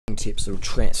tips that will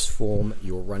transform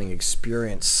your running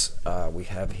experience. We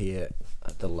have here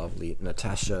the lovely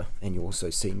Natasha, and you also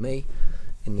see me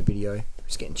in the video.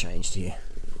 Just getting changed here.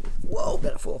 Whoa,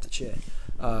 better fall off the chair.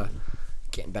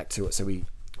 Getting back to it. So we're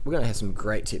going to have some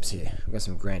great tips here. We've got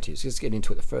some great tips. Let's get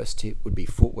into it. The first tip would be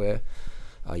footwear.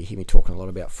 You hear me talking a lot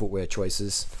about footwear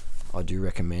choices. I do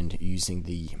recommend using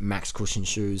the max cushion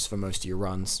shoes for most of your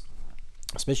runs,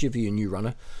 especially if you're a new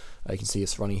runner. You can see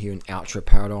us running here in Ultra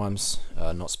Paradigms,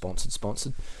 not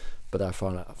sponsored, but I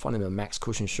find them a max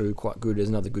cushion shoe quite good. There's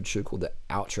another good shoe called the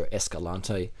Ultra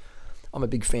Escalante. I'm a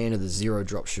big fan of the zero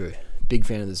drop shoe.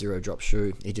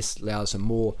 It just allows a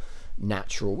more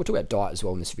natural. We'll talk about diet as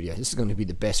well in this video. This is going to be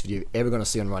the best video you're ever going to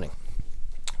see on running,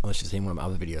 unless you've seen one of my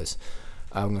other videos.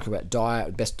 I'm going to talk about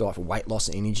diet, best diet for weight loss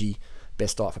and energy,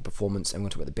 best diet for performance, and we're going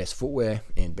to talk about the best footwear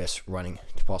and best running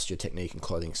posture, technique, and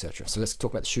clothing, etc. So let's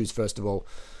talk about the shoes first of all.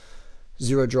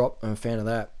 Zero drop, I'm a fan of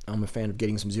that. I'm a fan of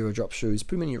getting some zero drop shoes.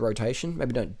 Put them in your rotation.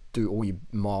 Maybe don't do all your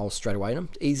miles straight away in them.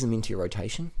 Ease them into your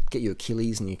rotation. Get your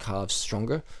Achilles and your calves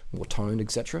stronger, more toned,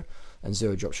 etc. And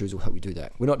zero drop shoes will help you do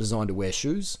that. We're not designed to wear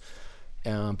shoes,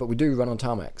 but we do run on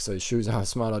tarmac, so shoes are a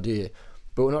smart idea.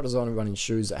 But we're not designed to run in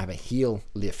shoes that have a heel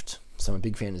lift. So I'm a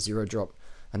big fan of zero drop,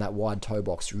 and that wide toe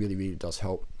box really does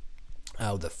help.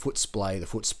 The foot splay, the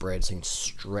foot spread, so you can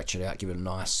stretch it out, give it a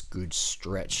nice good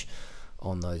stretch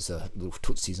on those little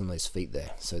tootsies on those feet there.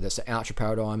 So that's the Ultra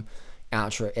Paradigm,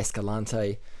 Ultra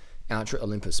Escalante, Ultra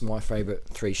Olympus, my favorite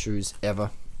 3 shoes ever.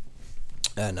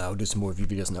 And I'll do some more review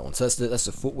videos on that one. So that's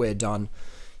the footwear done.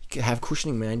 You can have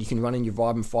cushioning, man. You can run in your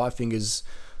Vibram 5 fingers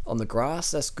on the grass.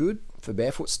 That's good for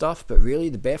barefoot stuff, but really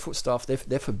the barefoot stuff,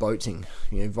 they're for boating.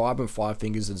 You know, Vibram 5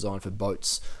 fingers are designed for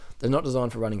boats. They're not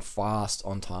designed for running fast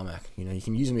on tarmac. You know, you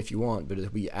can use them if you want, but it'll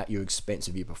be at your expense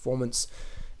of your performance,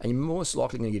 and you're most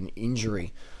likely going to get an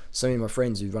injury. So many of my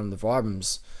friends who run the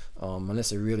Vibrams,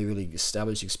 unless they're really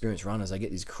established, experienced runners, they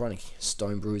get these chronic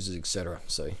stone bruises, etc.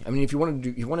 So, I mean, if you want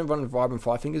to run the Vibram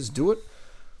 5 fingers, do it,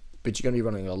 but you're going to be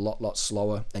running a lot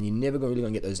slower, and you're never really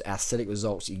going to get those aesthetic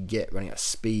results you get running at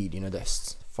speed. You know,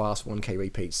 those fast 1K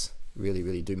repeats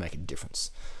really do make a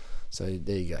difference. So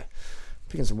there you go.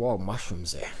 Picking some wild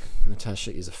mushrooms there.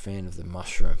 Natasha is a fan of the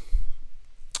mushroom.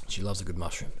 She loves a good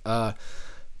mushroom.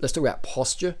 Let's talk about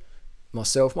posture.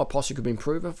 Myself, my posture could be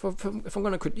improved. If I'm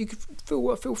going to, you can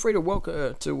feel free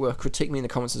to critique me in the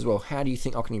comments as well. How do you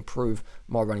think I can improve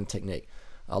my running technique?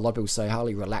 A lot of people say,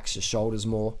 Harley, relax your shoulders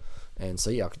more. And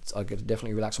so yeah, I could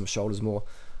definitely relax my shoulders more.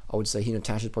 I would say here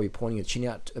Natasha's probably pointing her chin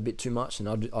out a bit too much, and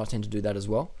I tend to do that as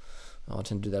well.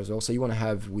 So you want to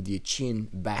have with your chin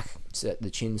back, so that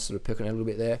the chin sort of poking out a little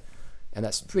bit there, and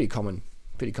that's pretty common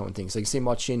thing. So you can see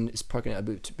my chin is poking out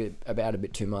a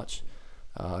bit too much.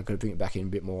 I've got to bring it back in a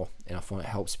bit more, and I find it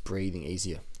helps breathing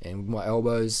easier. And with my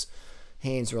elbows,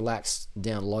 hands relaxed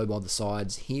down low by the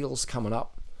sides, heels coming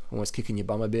up, almost kicking your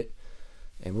bum a bit.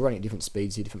 And we're running at different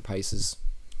speeds here, different paces,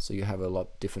 so you have a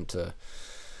lot different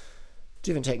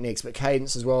techniques, but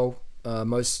cadence as well.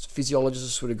 Most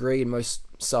physiologists would agree, and most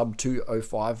sub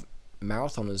 2:05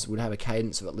 marathoners would have a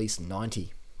cadence of at least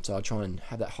 90. So I try and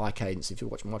have that high cadence. If you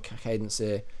watch my cadence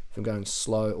there, if I'm going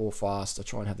slow or fast, I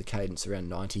try and have the cadence around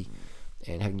 90,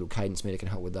 and having a little cadence meter can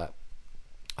help with that.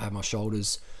 I have my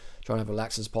shoulders, trying to have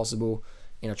relaxed as possible,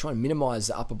 and I try and minimize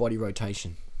the upper body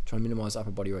rotation.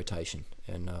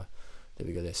 And there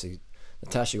we go there. So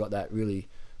Natasha got that really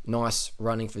nice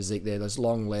running physique there, those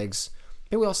long legs.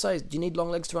 People will say, do you need long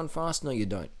legs to run fast? No, you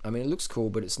don't. I mean, it looks cool,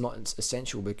 but it's not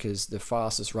essential, because the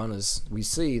fastest runners we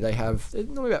see, they're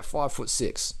normally about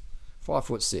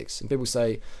 5'6". And people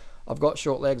say, I've got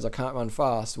short legs, I can't run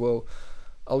fast. Well,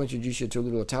 I'll introduce you to a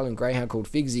little Italian greyhound called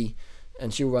Figsy,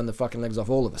 and she'll run the fucking legs off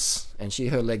all of us. And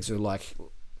her legs are like,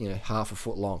 you know, half a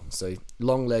foot long. So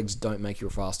long legs don't make you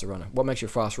a faster runner. What makes you a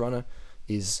fast runner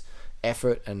is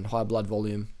effort and high blood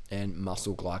volume and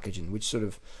muscle glycogen, which sort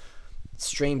of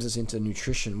streams us into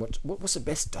nutrition. What's the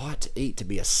best diet to eat to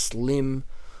be a slim,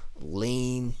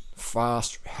 lean,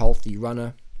 fast, healthy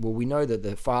runner? Well, we know that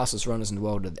the fastest runners in the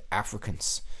world are the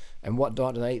Africans. And what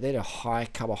diet do they eat? They eat a high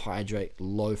carbohydrate,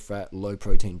 low fat, low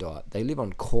protein diet. They live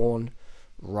on corn,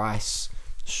 rice,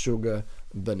 sugar,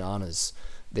 bananas.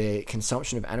 Their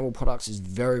consumption of animal products is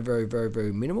very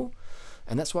minimal,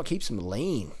 and that's what keeps them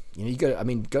lean. You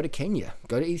know, go to Kenya,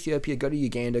 go to Ethiopia, go to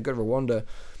Uganda, go to Rwanda,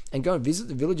 and go and visit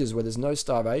the villages where there's no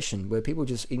starvation, where people are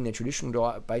just eating their traditional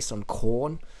diet based on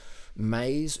corn,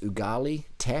 maize, ugali,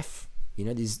 teff. You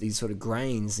know, these sort of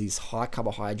grains, these high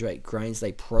carbohydrate grains,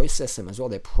 they process them as well.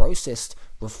 They're processed,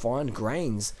 refined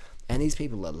grains, and these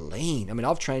people are lean. I mean,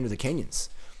 I've trained with the Kenyans.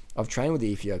 I've trained with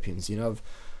the Ethiopians. You know,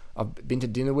 I've been to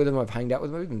dinner with them. I've hanged out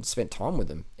with them. I've even spent time with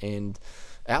them. And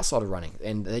outside of running,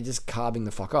 and they're just carbing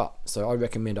the fuck up. So I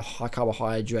recommend a high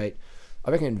carbohydrate. I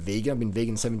recommend vegan. I've been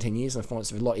vegan 17 years, and I find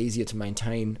it's a lot easier to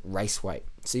maintain race weight.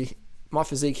 See, my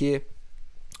physique here,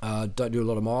 don't do a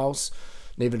lot of miles.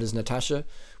 Neither does Natasha.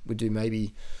 We do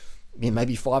maybe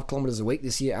 5 kilometers a week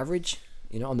this year average.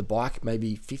 You know, on the bike,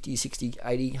 maybe 50, 60,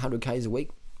 80, 100 Ks a week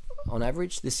on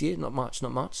average this year. Not much.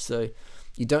 So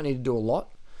you don't need to do a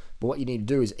lot, but what you need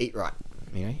to do is eat right.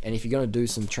 You know, and if you're going to do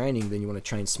some training, then you want to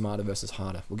train smarter versus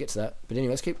harder. We'll get to that. But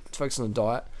anyway, let's keep focusing on the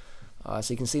diet.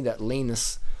 So you can see that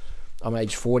leanness. I'm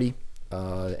age 40,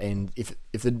 and if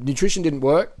the nutrition didn't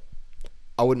work,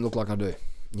 I wouldn't look like I do.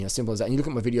 You know, simple as that. And you look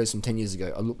at my videos from 10 years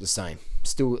ago, I look the same.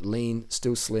 Still lean,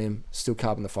 still slim, still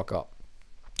carving the fuck up.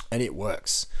 And it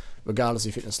works. Regardless of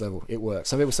your fitness level, it works.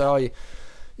 Some people say, oh,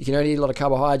 you can only eat a lot of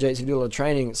carbohydrates if you do a lot of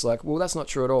training. It's like, well, that's not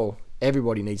true at all.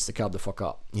 Everybody needs to carb the fuck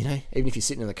up. You know, even if you're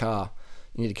sitting in the car,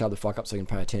 you need to carb the fuck up so you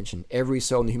can pay attention. Every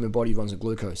cell in the human body runs on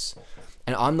glucose.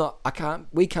 And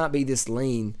we can't be this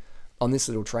lean on this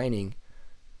little training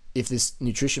if this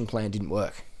nutrition plan didn't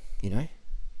work, you know?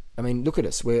 I mean, look at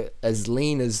us. We're as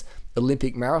lean as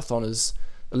Olympic marathoners,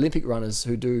 Olympic runners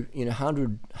who do, you know,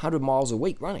 100 miles a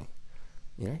week running,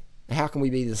 you know? How can we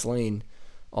be this lean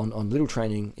on little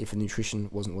training if the nutrition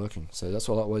wasn't working? So that's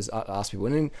what I always ask people.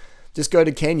 And then just go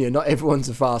to Kenya. Not everyone's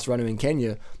a fast runner in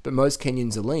Kenya, but most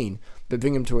Kenyans are lean. But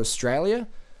bring them to Australia.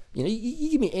 You know,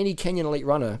 you give me any Kenyan elite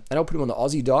runner, and I'll put them on the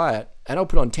Aussie diet, and I'll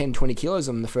put on 10, 20 kilos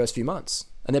on them the first few months,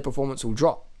 and their performance will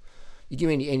drop. You give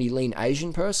me any lean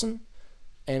Asian person,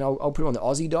 and I'll put them on the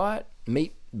Aussie diet,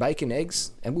 meat, bacon,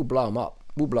 eggs, and we'll blow them up.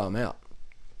 We'll blow them out.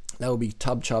 They will be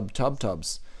tubs.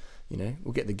 You know,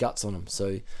 we'll get the guts on them.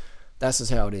 So that's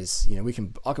just how it is. You know,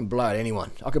 I can blow out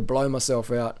anyone. I could blow myself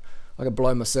out. I could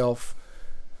blow myself.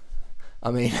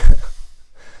 I mean,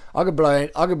 I could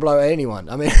blow anyone.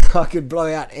 I mean, I could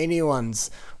blow out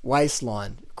anyone's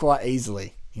waistline quite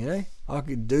easily. You know, I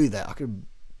could do that. I could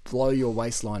blow your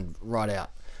waistline right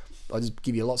out. I'll just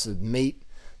give you lots of meat,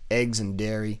 eggs, and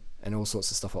dairy, and all sorts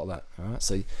of stuff like that. All right.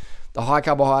 So the high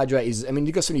carbohydrate is. I mean,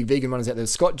 you've got so many vegan runners out there.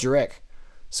 Scott Jurek,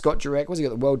 what's he got?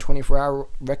 The world 24-hour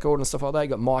record and stuff like that. You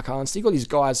got Mike Arnst. You got these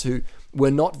guys who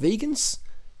were not vegans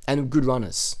and good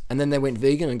runners, and then they went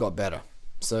vegan and got better.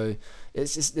 So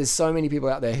it's just, there's so many people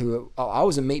out there who I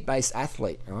was a meat-based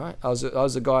athlete. All right, I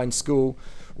was a guy in school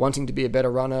wanting to be a better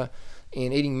runner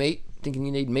and eating meat, thinking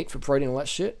you need meat for protein and all that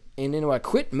shit. And then when I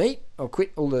quit meat, I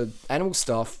quit all the animal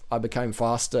stuff, I became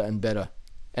faster and better.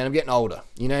 And I'm getting older,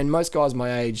 you know. And most guys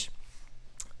my age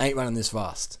ain't running this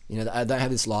fast. You know, they don't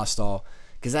have this lifestyle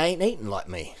because they ain't eating like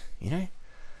me. You know.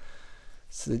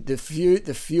 So the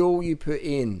fuel you put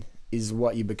in is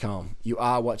what you become. You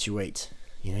are what you eat.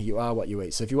 You know, you are what you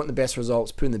eat. So if you want the best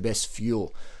results, put in the best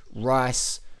fuel.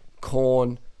 Rice,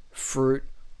 corn, fruit,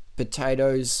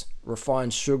 potatoes,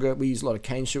 refined sugar. We use a lot of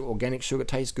cane sugar, organic sugar. It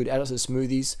tastes good. Add it to the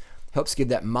smoothies. Helps give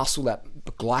that muscle, that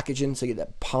glycogen, so you get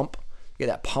that pump. You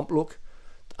get that pump look.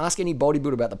 Ask any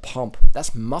bodybuilder about the pump.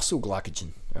 That's muscle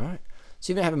glycogen. All right.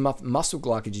 So if you don't have muscle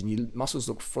glycogen, your muscles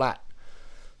look flat.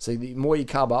 So the more you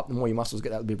carb up, the more your muscles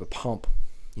get that bit of a pump.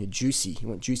 You're juicy. You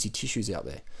want juicy tissues out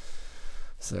there.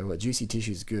 So juicy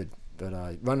tissue is good. But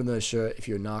run a nose shirt if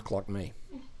you're a narc like me.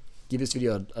 Give this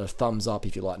video a thumbs up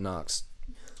if you like narcs.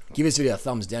 Give this video a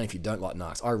thumbs down if you don't like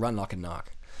narcs. I run like a narc.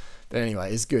 But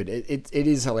anyway, it's good. It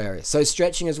is hilarious. So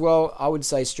stretching as well. I would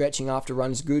say stretching after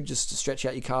run is good, just to stretch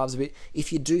out your calves a bit.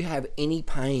 If you do have any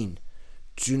pain,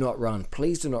 do not run.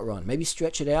 Please do not run. Maybe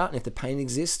stretch it out, and if the pain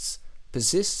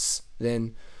persists,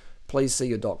 then please see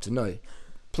your doctor. No,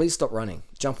 please stop running.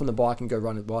 Jump on the bike and go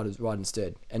ride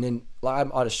instead. And then like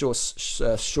I had a short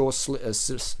shin.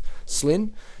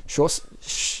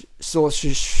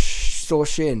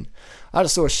 I had a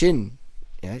sore shin.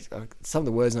 Yeah, some of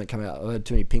the words don't come out. I had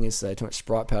too many pingers today, too much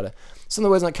Sprite powder. Some of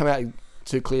the words don't come out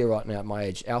too clear right now at my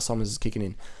age. Alzheimer's is kicking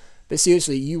in. But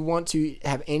seriously, you want to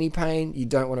have any pain, you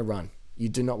don't want to run. You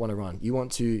do not want to run. You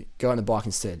want to go on the bike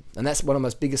instead. And that's one of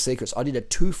my biggest secrets. I did a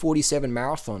 247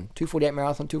 marathon, 248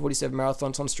 marathon, 247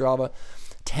 marathons on Strava,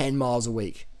 10 miles a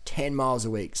week. 10 miles a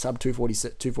week, sub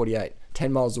 248,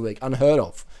 10 miles a week. Unheard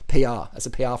of. PR. That's a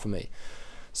PR for me.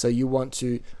 So you want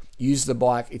to use the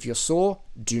bike. If you're sore,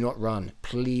 do not run.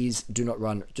 Please do not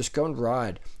run. Just go and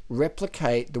ride.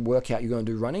 Replicate the workout you're going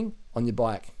to do running on your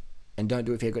bike, and don't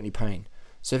do it if you've got any pain.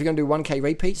 So if you're going to do 1K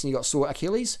repeats and you've got sore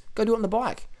Achilles, go do it on the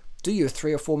bike. Do your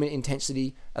 3 or 4 minute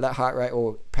intensity at that heart rate,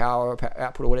 or power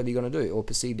output, or whatever you're going to do, or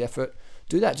perceived effort.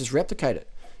 Do that. Just replicate it.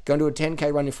 Go and do a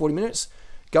 10K run in 40 minutes.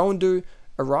 Go and do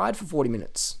a ride for 40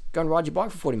 minutes. Go and ride your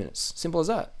bike for 40 minutes. Simple as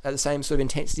that. At the same sort of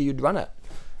intensity you'd run it.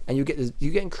 and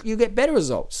you get better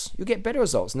results. You get better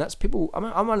results, and that's people.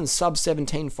 I'm running sub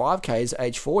 17 5Ks at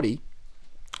age 40.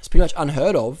 It's pretty much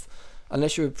unheard of,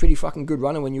 unless you're a pretty fucking good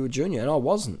runner when you were junior, and I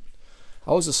wasn't.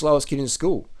 I was the slowest kid in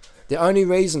school. The only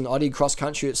reason I did cross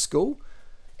country at school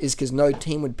is because no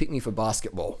team would pick me for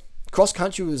basketball. Cross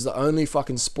country was the only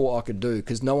fucking sport I could do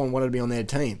because no one wanted to be on their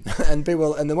team. And then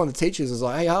one of the teachers was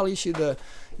like, "Hey Harley, you should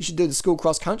do the school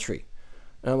cross country."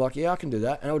 And I'm like, "Yeah, I can do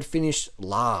that." And I would finish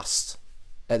last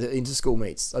at the inter-school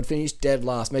meets. I'd finish dead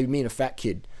last, maybe me and a fat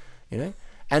kid, you know.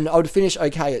 And I would finish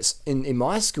okay in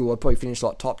my school. I'd probably finish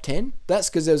like top 10. That's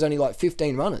because there was only like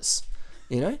 15 runners,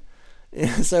 you know.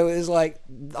 So it was like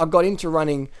I got into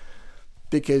running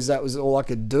because that was all I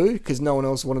could do because no one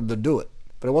else wanted to do it.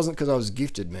 But it wasn't because I was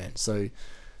gifted, man. So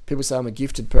people say I'm a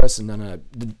gifted person. No.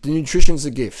 The nutrition's a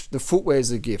gift. The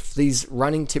footwear's a gift. These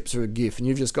running tips are a gift. And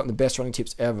you've just gotten the best running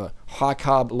tips ever. High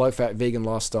carb, low fat, vegan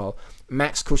lifestyle.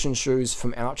 Max cushion shoes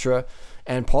from Ultra.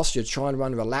 And posture. Try and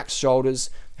run relaxed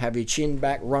shoulders. Have your chin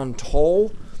back. Run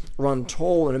tall. Run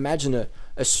tall. And imagine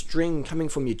a string coming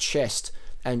from your chest.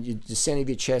 And the center of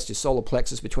your chest, your solar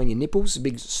plexus between your nipples. A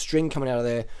big string coming out of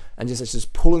there. And it's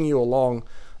just pulling you along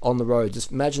on the road.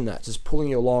 Just imagine that, just pulling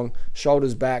you along,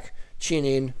 shoulders back, chin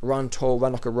in, run tall,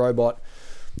 run like a robot,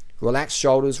 relax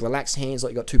shoulders, relax hands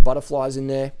like you got two butterflies in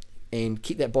there, and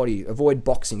keep that body. Avoid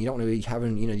boxing. You don't want to be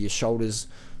having your shoulders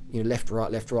left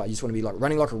right. You just want to be like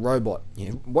running like a robot.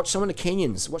 Watch some of the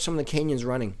Kenyans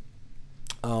running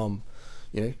on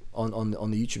the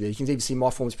YouTube there. You can even see my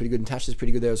form is pretty good and Tasha's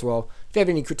pretty good there as well. If you have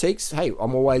any critiques, hey,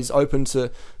 I'm always open to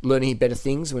learning better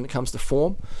things when it comes to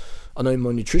form. I know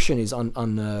my nutrition is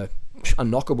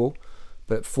unknockable,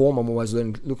 but form, I'm always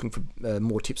looking for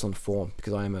more tips on form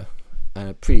because I am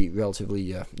a pretty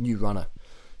relatively new runner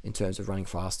in terms of running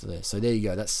faster there. So there you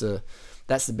go. That's the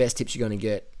best tips you're going to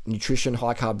get. Nutrition,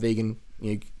 high carb, vegan,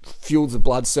 fuels the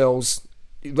blood cells,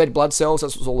 red blood cells.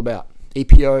 That's what it's all about.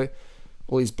 EPO,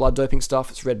 all these blood doping stuff.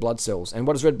 It's red blood cells. And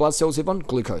what does red blood cells live on?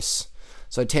 Glucose.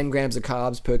 So 10 grams of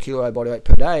carbs per kilo body weight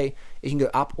per day. It can go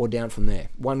up or down from there.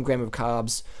 1 gram of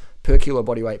carbs per kilo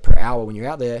body weight per hour when you're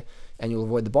out there, and you'll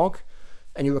avoid the bonk,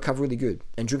 and you'll recover really good.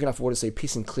 And drink enough water so you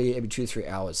piss and clear every 2 to 3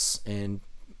 hours. And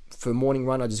for a morning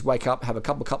run, I just wake up, have a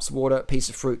couple of cups of water, piece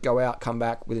of fruit, go out, come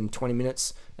back within 20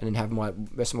 minutes, and then have my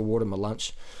rest of my water and my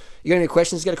lunch. You got any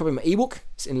questions? Get a copy of my ebook.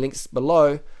 It's in links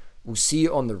below. We'll see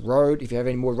you on the road. If you have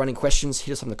any more running questions,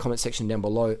 hit us up in the comment section down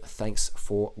below. Thanks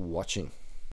for watching.